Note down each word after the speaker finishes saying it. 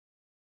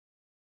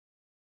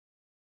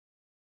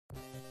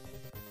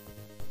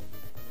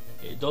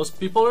those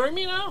people hear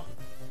me now?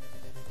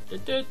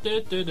 Is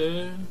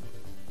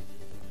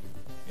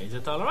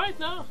it alright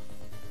now?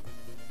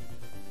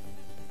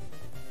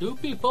 Do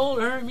people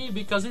hear me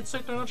because it's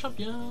Eternal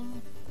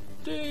Champion?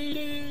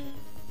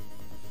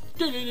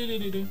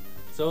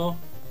 So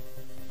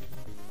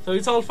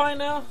it's all fine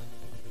now?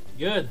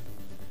 Good.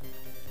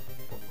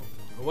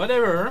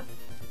 Whatever.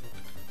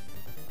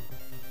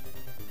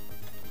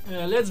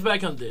 Let's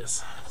back on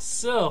this.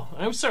 So,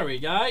 I'm sorry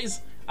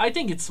guys. I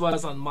think it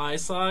was on my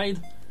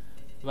side.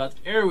 But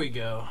here we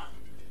go.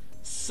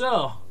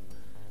 So,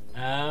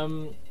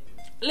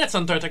 let's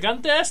enter the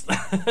contest.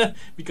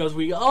 Because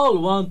we all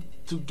want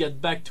to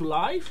get back to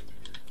life.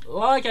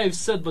 Like I've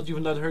said, but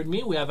you've not heard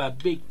me, we have a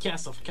big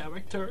cast of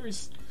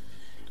characters.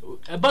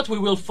 But we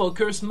will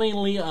focus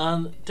mainly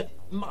on the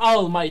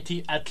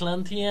almighty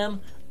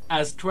Atlantean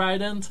as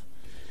Trident.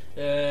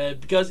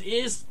 Because he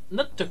is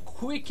not the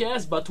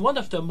quickest, but one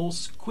of the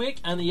most quick,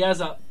 and he has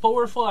a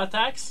powerful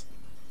attacks.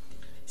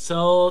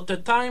 So the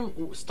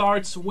time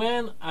starts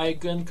when I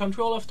gain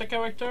control of the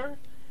character,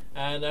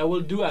 and I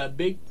will do a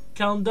big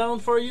countdown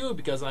for you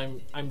because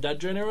I'm that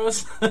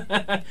generous.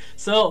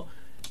 So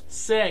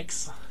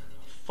 6,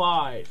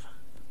 5,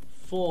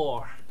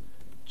 4,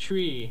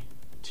 3,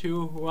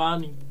 2,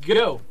 1,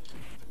 go.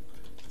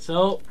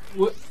 So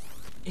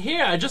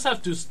here I just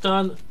have to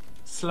stun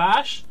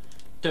Slash,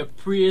 the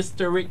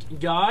prehistoric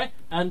guy,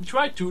 and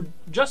try to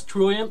just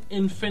throw him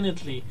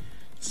infinitely.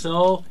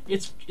 So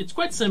it's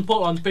quite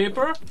simple on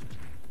paper,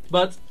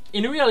 but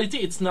in reality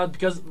it's not,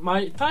 because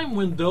my time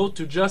window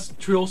to just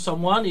throw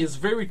someone is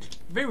very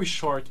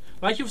short.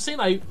 Like you've seen,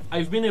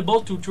 I've been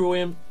able to throw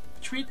him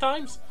 3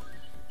 times,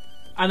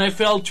 and I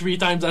failed 3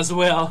 times as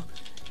well.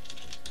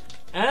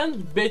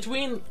 And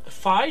between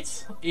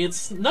fights,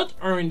 it's not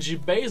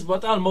RNG based,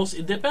 but almost.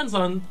 It depends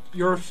on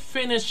your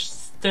finish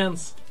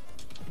stance.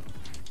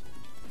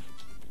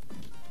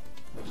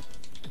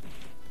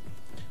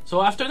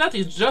 So after that,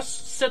 it's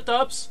just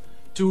setups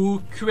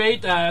to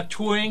create a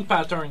throwing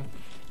pattern.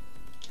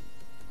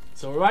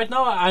 So right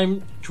now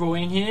I'm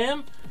throwing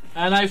him,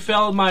 and I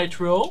failed my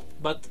throw,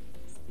 but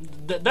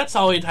that's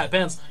how it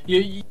happens.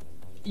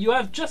 You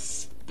have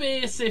just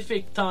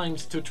specific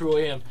times to throw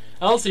him,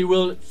 else he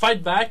will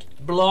fight back,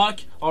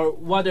 block, or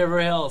whatever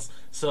else.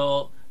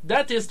 So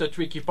that is the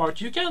tricky part.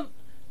 You can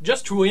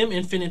just throw him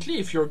infinitely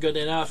if you're good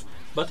enough,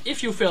 but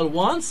if you fail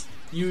once,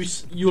 you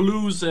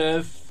lose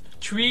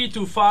 3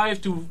 to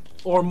 5 to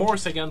or more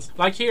seconds.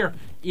 Like here,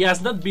 he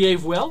has not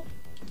behaved well,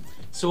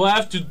 so I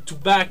have to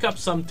back up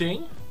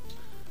something.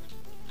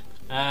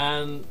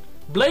 And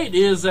Blade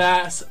is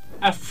a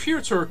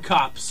future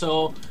cop,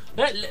 so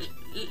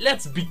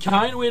let's be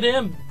kind with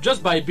him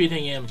just by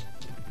beating him.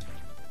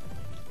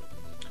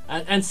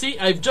 And see,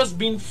 I've just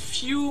been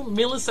few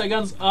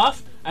milliseconds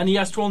off, and he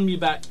has thrown me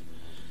back.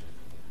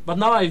 But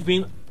now I've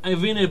been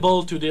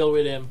able to deal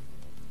with him.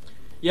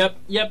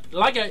 Yep.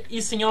 Like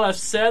E-Signal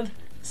has said,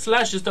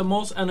 Slash is the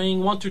most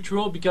annoying one to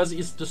throw because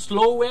it's the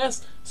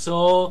slowest.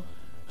 So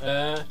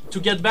to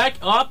get back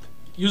up,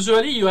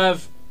 usually you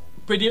have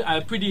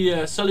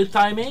pretty solid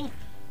timing,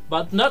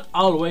 but not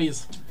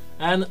always.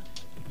 And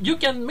you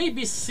can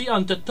maybe see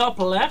on the top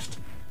left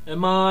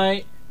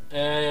my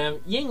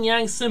yin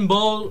yang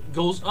symbol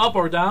goes up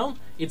or down.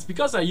 It's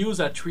because I use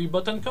a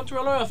 3-button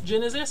controller of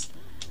Genesis,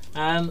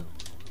 and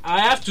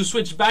I have to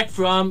switch back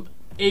from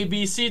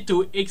ABC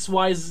to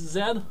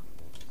XYZ.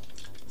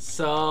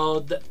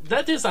 So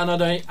that is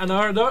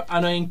another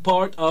annoying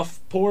part of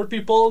poor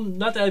people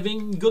not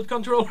having good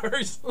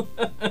controllers.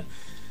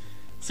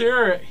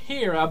 So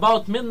here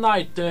about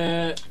midnight,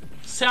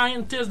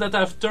 scientists that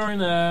have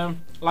turned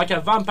like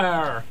a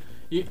vampire.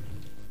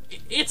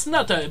 It's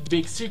not a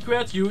big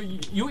secret.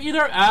 You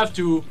either have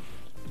to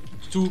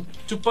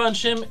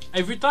punch him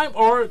every time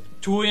or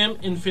throw him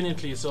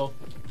infinitely. So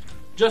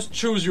just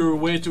choose your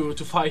way to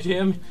fight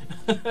him.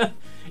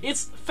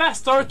 It's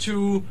faster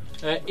to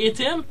hit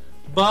him,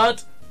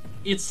 but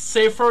it's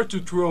safer to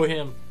throw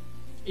him.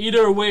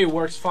 Either way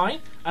works fine.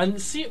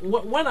 And see,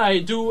 when I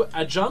do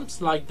a jump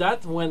like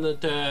that, when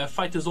the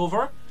fight is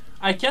over,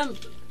 I can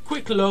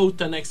quick load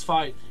the next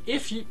fight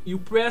if you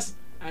press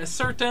a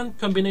certain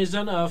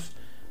combination of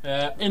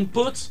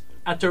inputs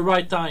at the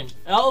right time.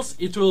 Else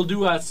it will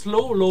do a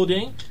slow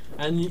loading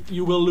and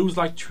you will lose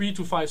like 3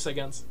 to 5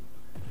 seconds.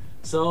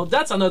 So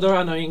that's another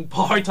annoying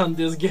part on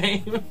this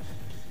game.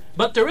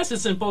 But the rest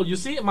is simple. You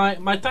see,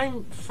 my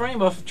time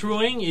frame of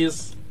throwing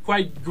is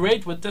quite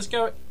great with this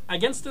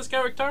against this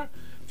character,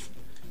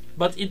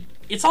 but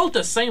it's all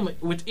the same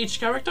with each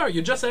character.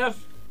 You just have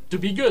to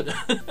be good.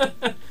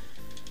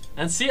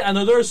 And see,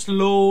 another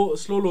slow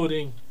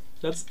loading.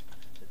 That's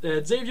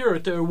Xavier,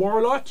 the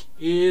Warlock,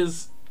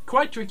 is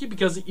quite tricky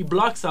because he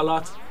blocks a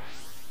lot.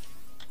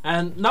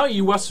 And now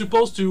he was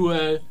supposed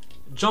to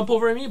jump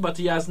over me, but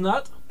he has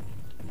not.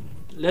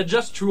 Let's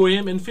just throw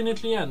him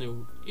infinitely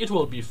and it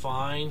will be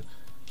fine.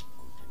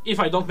 If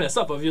I don't mess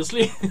up,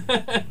 obviously.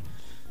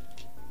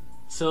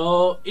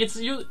 So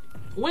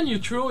when you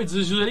throw, it's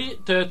usually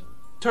the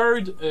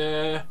third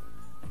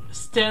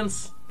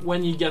stance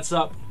when he gets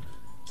up.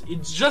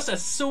 It's just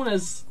as soon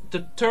as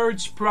the third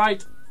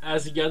sprite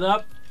has get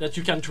up that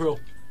you can throw.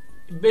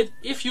 But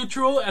if you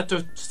throw at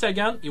the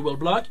second, it will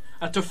block.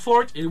 At the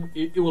fourth,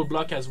 it will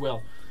block as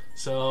well.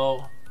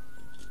 So,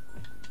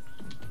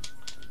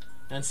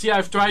 and see,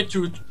 I've tried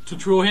to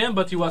throw him,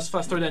 but he was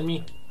faster than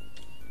me.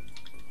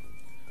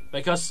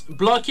 Because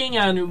blocking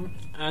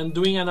and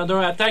doing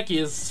another attack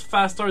is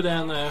faster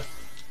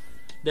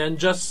than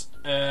just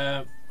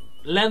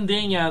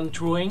landing and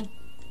throwing.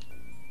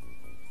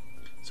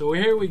 So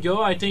here we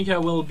go. I think I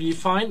will be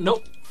fine.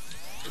 Nope,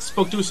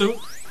 spoke too soon.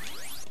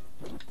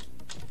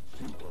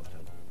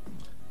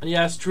 And he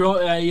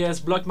has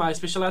blocked my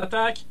special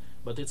attack,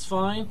 but it's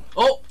fine.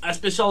 Oh, a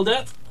special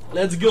death.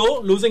 Let's go.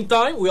 Losing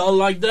time. We all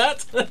like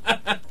that.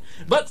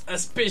 But a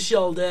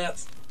special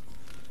death.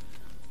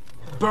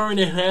 Burn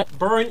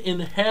in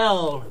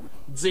hell,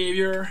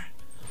 Xavier.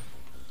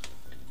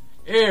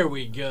 Here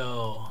we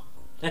go.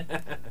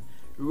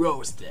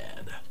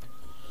 Roasted.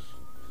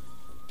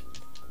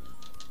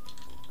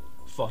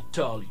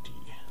 Fatality.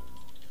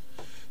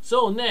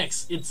 So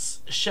next,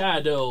 it's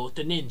Shadow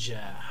the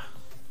Ninja.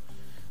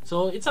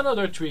 So it's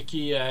another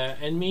tricky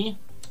enemy.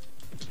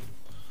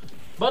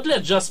 But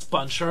let's just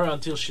punch her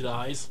until she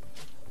dies.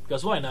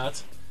 Because why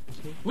not?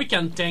 We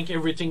can tank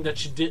everything that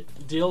she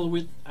deal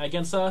with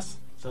against us.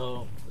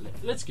 So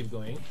let's keep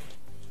going.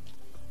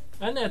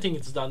 And I think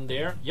it's done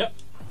there. Yep.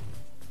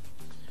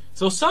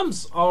 So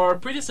sums are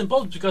pretty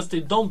simple because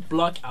they don't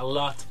block a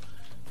lot.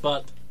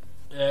 But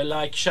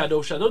like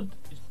Shadow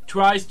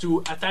tries to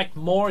attack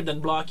more than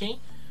blocking.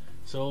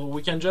 So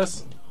we can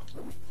just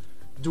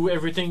do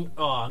everything.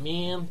 Oh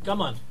man,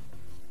 come on.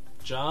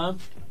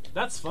 Jump.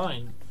 That's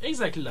fine.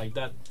 Exactly like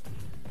that.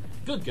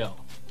 Good girl.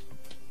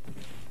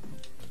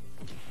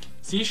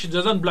 See, she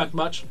doesn't block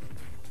much.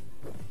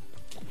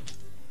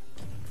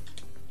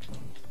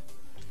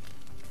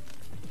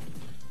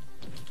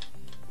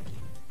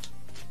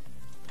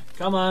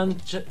 Come on,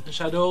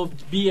 Shadow,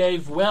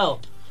 behave well.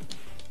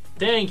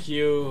 Thank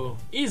you.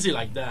 Easy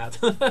like that.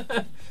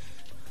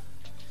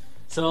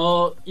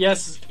 So,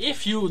 yes,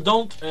 if you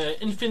don't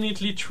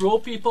infinitely throw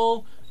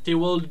people, they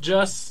will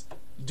just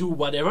do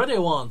whatever they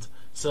want.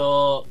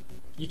 So,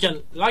 you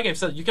can, like I've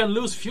said, you can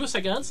lose few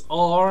seconds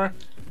or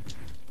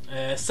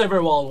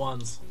several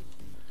ones.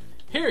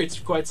 Here it's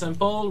quite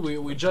simple.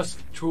 We just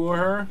throw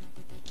her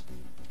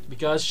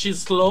because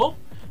she's slow.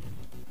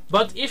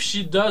 But if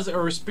she does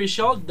her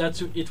special,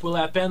 that it will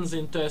happen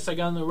in the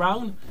second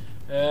round.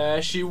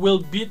 She will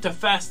beat the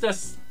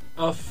fastest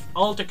of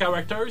all the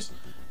characters.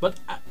 But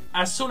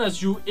as soon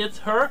as you hit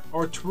her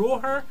or throw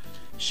her,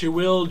 she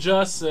will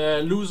just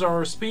lose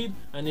her speed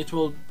and it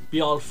will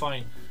be all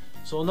fine.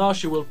 So now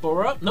she will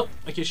power up. Nope.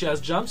 Okay, she has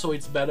jump, so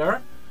it's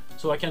better.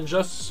 So I can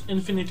just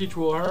infinitely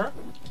throw her.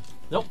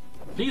 Nope.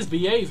 Please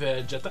behave,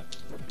 Jetta.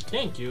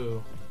 Thank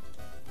you.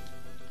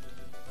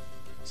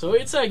 So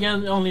it's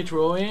again only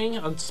throwing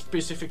on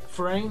specific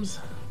frames.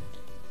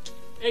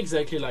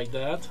 Exactly like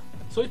that.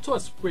 So it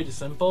was pretty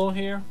simple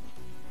here.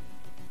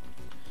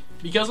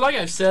 Because like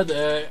I've said,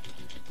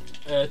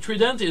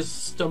 Trident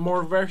is the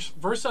more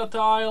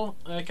versatile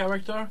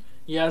character.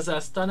 He has a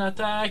stun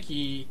attack,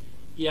 he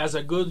has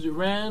a good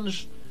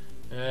range,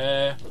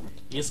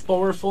 he's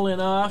powerful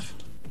enough.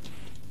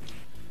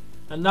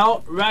 And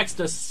now Rax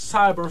the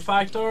Cyber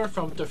Factor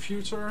from the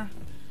future.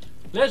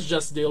 Let's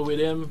just deal with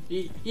him.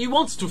 He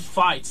wants to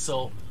fight,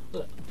 so...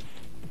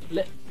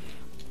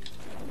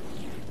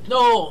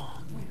 No!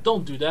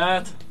 Don't do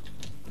that.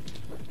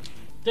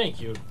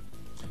 Thank you.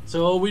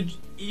 So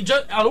he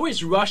just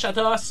always rush at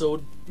us,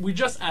 so we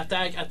just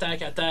attack,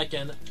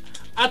 and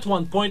at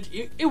one point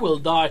he will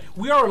die.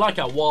 We are like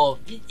a wall.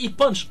 He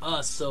punched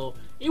us, so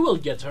he will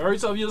get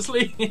hurt,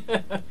 obviously.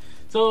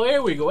 So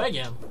here we go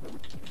again.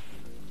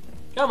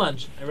 Come on,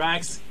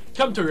 Rax,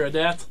 come to your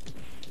death.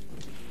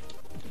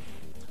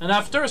 And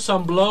after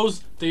some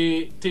blows,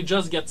 they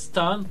just get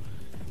stunned,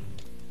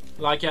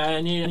 like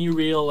any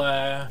real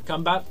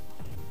combat.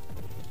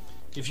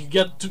 If you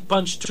get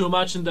punched too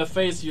much in the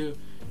face, you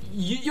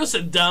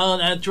sit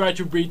down and try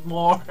to breathe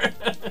more.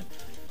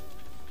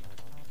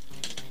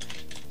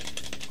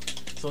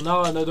 So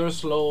now another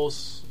slow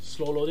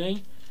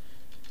loading.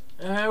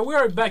 We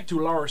are back to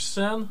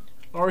Larsen.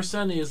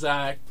 Larsen is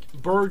a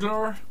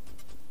burglar.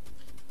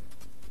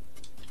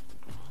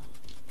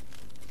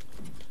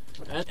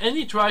 And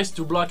he tries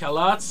to block a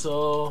lot,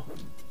 so...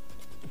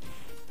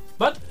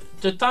 But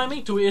the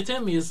timing to hit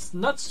him is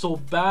not so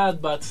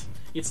bad, but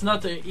it's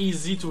not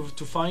easy to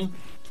find.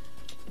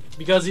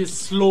 Because he's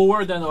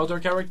slower than other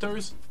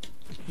characters.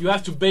 You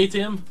have to bait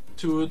him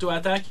to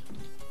attack.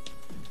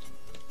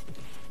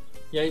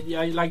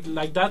 Yeah,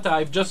 like that.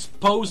 I've just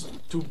paused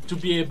to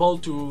be able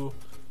to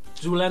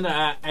land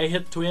a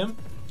hit to him.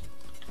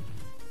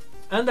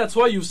 And that's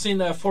why you've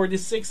seen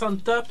 46 on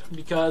top,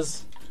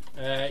 because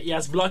he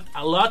has blocked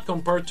a lot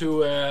compared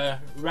to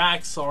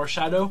Rax or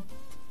Shadow.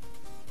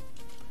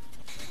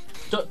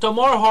 The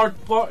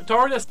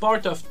hardest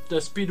part of the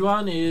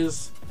speedrun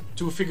is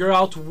to figure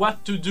out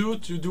what to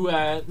do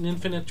an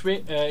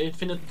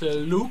infinite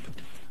loop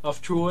of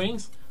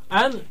throwings.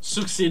 and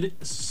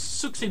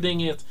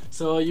succeeding it.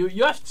 So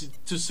you have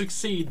to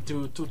succeed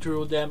to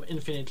throw them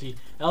infinitely,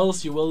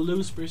 else you will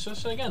lose precious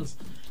seconds.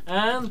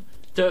 And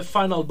the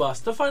final boss.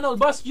 The final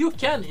boss, you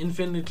can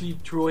infinitely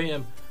throw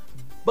him,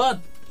 but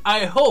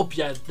I hope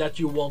that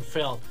you won't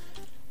fail,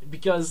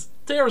 because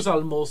there's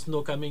almost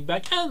no coming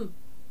back. And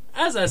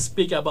as I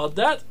speak about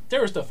that,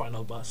 there's the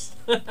final boss.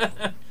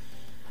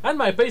 And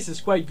my pace is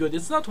quite good.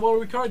 It's not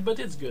world record, but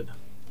it's good.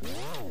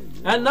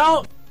 And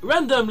now,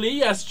 randomly, he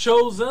has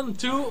chosen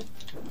to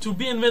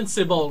be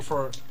invincible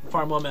for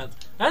a moment,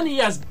 and he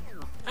has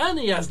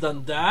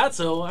done that.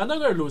 So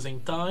another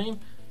losing time.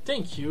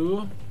 Thank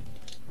you.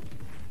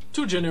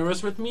 Too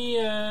generous with me,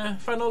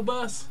 final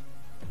boss.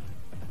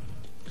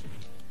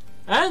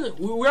 And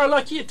we are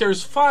lucky.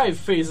 There's 5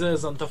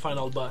 phases on the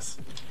final boss,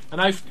 and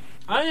I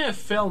have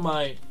failed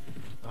my.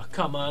 Oh,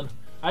 come on!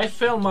 I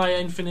failed my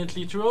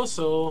infinitely throw,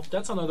 so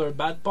that's another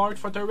bad part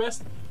for the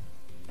rest.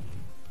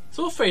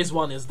 So phase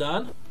 1 is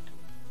done.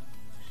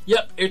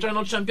 Yep,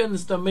 Eternal Champion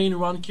is the main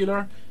run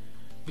killer,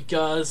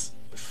 because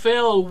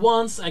fail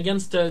once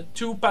against the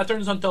 2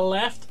 patterns on the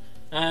left,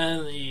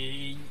 and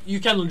you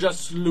can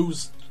just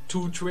lose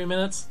 2-3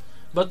 minutes.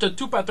 But the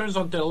 2 patterns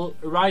on the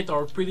right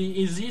are pretty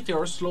easy. They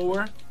are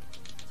slower.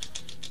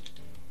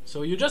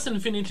 So you just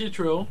infinitely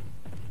throw.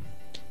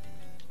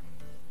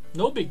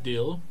 No big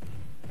deal.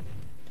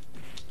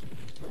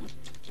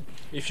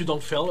 If you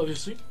don't fail,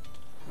 obviously.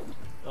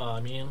 I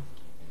mean,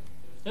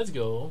 let's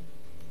go.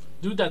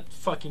 Do that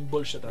fucking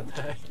bullshit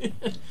attack.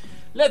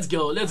 Let's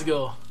go, let's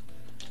go.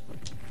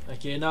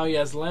 Okay, now he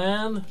has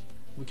land.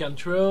 We can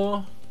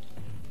throw.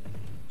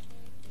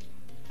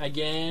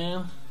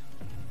 Again.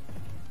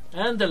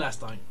 And the last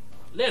time.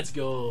 Let's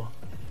go.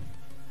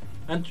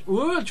 And we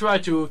will try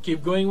to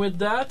keep going with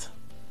that.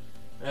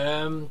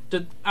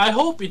 I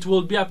hope it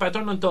will be a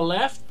pattern on the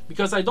left,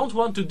 because I don't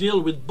want to deal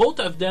with both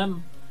of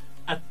them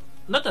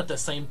not at the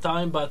same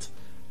time, but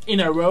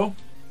in a row.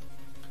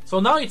 So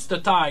now it's the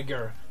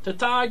tiger. The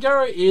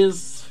tiger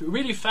is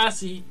really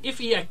fast if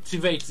he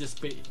activates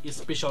his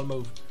special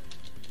move.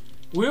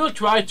 We will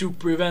try to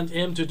prevent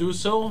him to do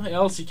so,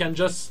 else he can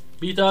just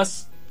beat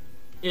us,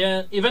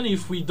 even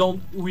if we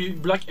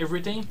block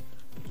everything.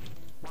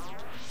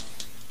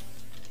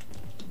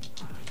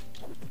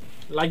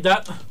 Like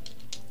that.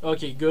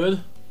 Okay,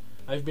 good.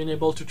 I've been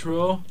able to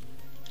throw.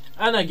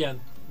 And again,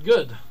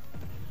 good.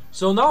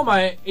 So now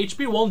my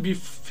HP won't be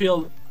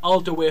filled all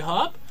the way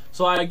up.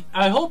 So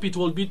I hope it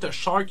will beat the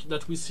shark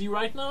that we see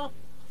right now,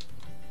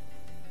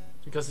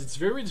 because it's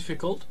very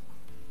difficult.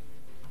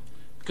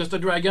 Because the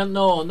dragon,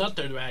 no, not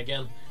the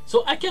dragon.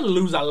 So I can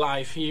lose a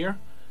life here.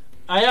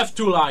 I have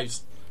 2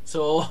 lives,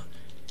 so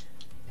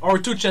or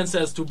 2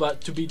 chances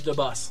to beat the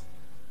boss.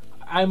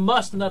 I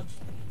must not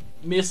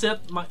miss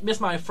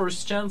my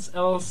first chance,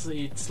 else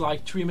it's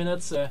like 3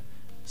 minutes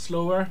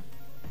slower.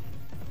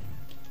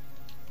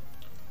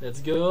 Let's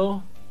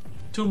go.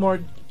 2 more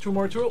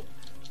throw.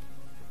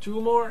 2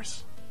 more.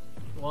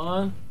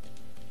 1.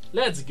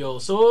 Let's go.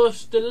 So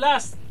the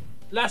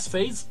last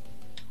phase.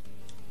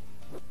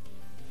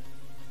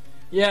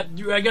 Yeah,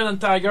 dragon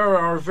and tiger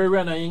are very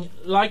annoying.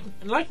 Like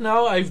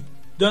now, I've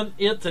done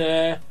it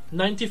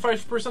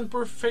 95%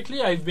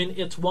 perfectly. I've been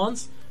hit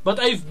once, but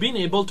I've been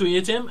able to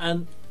hit him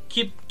and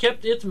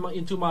kept it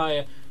into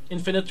my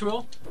infinite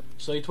throw.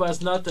 So it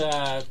was not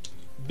a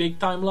big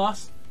time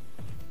loss.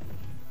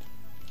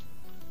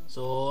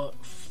 So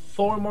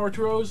 4 more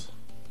throws.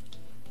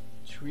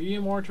 3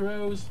 more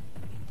throws.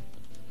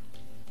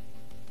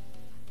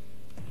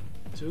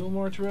 2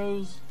 more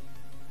throws.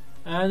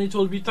 And it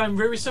will be time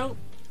very soon.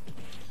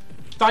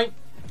 Time.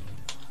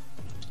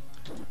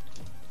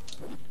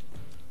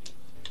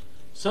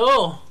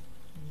 So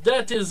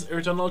that is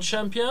Eternal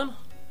Champion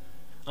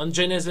on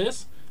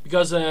Genesis,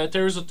 because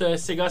there's a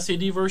Sega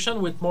CD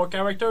version with more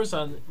characters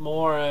and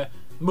more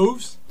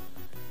moves,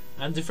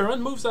 and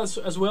different moves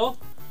as well.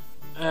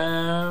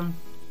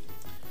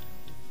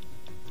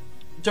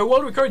 The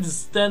world record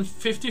is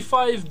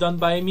 10:55 done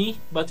by me,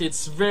 but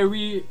it's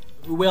very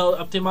well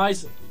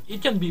optimized.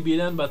 It can be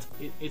beaten, but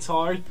it's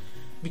hard,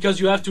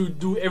 because you have to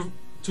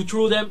to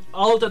throw them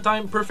all the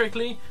time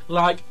perfectly,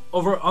 like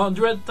over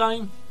 100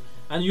 times,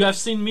 and you have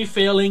seen me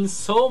failing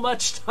so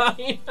much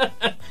time.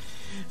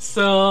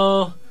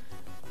 So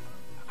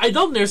I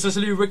don't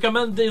necessarily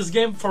recommend this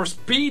game for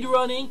speed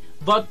running,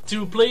 but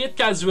to play it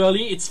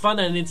casually, it's fun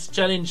and it's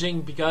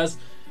challenging, because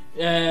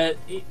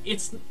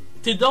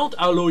they don't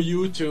allow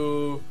you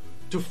to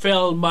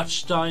fail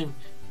much time.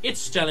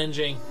 It's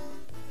challenging.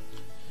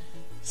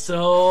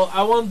 So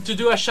I want to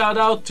do a shout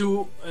out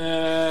to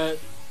the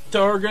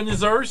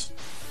organizers.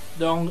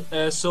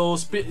 So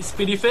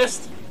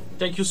Speedyfists,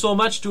 thank you so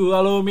much to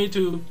allow me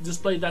to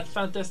display that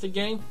fantastic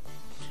game,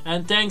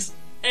 and thanks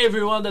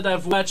everyone that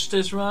have watched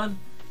this run,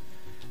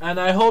 and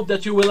I hope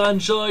that you will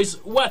enjoy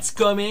what's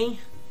coming,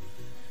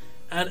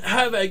 and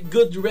have a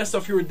good rest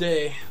of your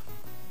day.